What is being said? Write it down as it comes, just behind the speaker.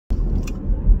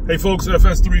Hey folks,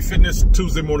 FS3 Fitness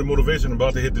Tuesday morning motivation. I'm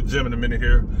about to hit the gym in a minute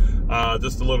here.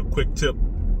 Just a little quick tip.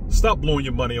 Stop blowing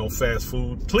your money on fast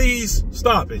food. Please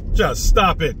stop it. Just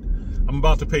stop it. I'm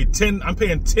paying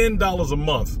 $10 a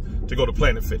month to go to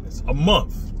Planet Fitness. A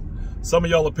month. Some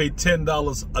of y'all are paid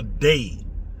 $10 a day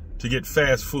to get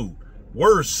fast food.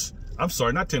 Worse, I'm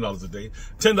sorry, not $10 a day,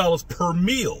 $10 per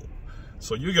meal.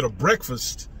 So you get a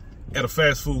breakfast at a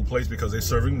fast food place because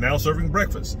they're now serving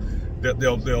breakfast.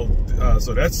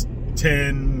 So that's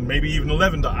 10, maybe even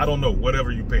 $11. I don't know,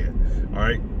 whatever you paying. All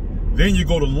right. Then you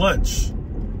go to lunch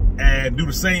and do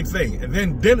the same thing, and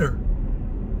then dinner.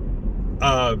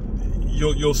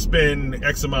 You'll spend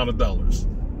X amount of dollars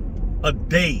a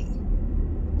day.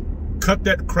 Cut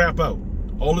that crap out.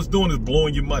 All it's doing is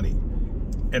blowing your money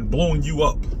and blowing you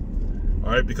up.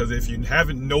 All right, because if you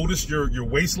haven't noticed your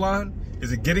waistline,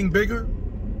 is it getting bigger?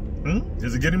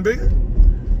 Is it getting bigger?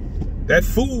 That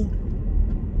food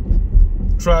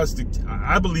tries to,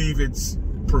 I believe it's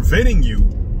preventing you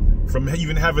from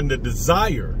even having the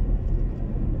desire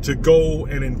to go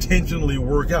and intentionally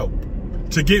work out,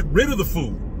 to get rid of the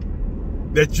food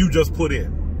that you just put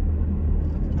in.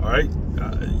 All right,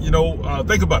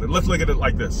 think about it. Let's look at it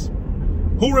like this.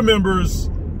 Who remembers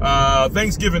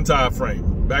Thanksgiving time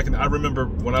frame? I remember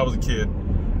when I was a kid,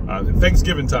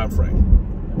 Thanksgiving time frame.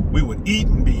 We would eat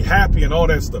and be happy and all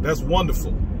that stuff. That's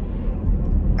wonderful.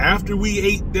 After we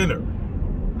ate dinner,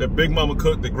 that Big Mama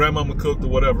cooked, that Grandmama cooked or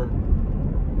whatever,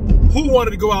 who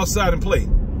wanted to go outside and play?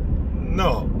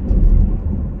 No,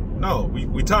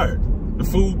 we tired. The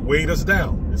food weighed us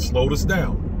down. It slowed us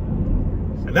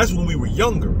down. And that's when we were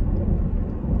younger.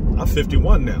 I'm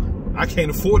 51 now. I can't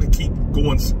afford to keep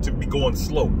going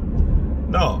slow.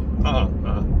 No.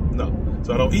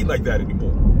 So I don't eat like that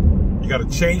anymore. You got to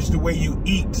change the way you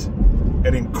eat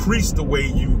and increase the way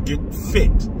you get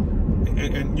fit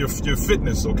and your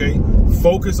fitness, okay?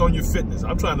 Focus on your fitness.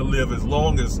 I'm trying to live as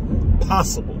long as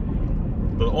possible.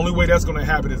 But the only way that's going to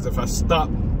happen is if I stop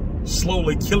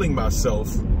slowly killing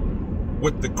myself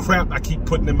with the crap I keep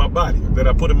putting in my body, that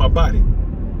I put in my body.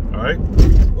 All right?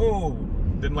 Oh,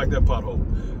 didn't like that pothole.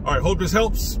 All right, hope this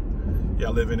helps. Yeah,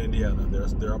 I live in Indiana.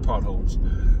 There are potholes.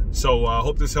 So I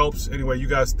hope this helps. Anyway, you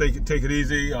guys take it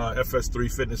easy.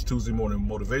 FS3 Fitness Tuesday morning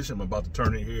motivation. I'm about to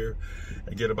turn in here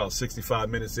and get about 65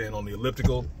 minutes in on the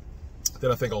elliptical.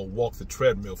 Then I think I'll walk the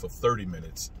treadmill for 30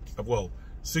 minutes. Well,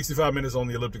 65 minutes on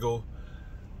the elliptical,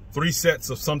 3 sets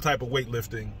of some type of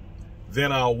weightlifting.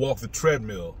 Then I'll walk the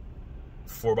treadmill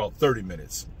for about 30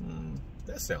 minutes.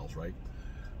 That sounds right.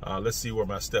 Let's see where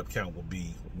my step count will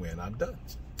be when I'm done.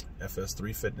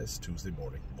 FS3 Fitness Tuesday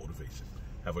morning motivation.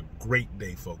 Have a great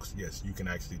day, folks. Yes, you can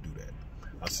actually do that.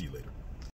 I'll see you later.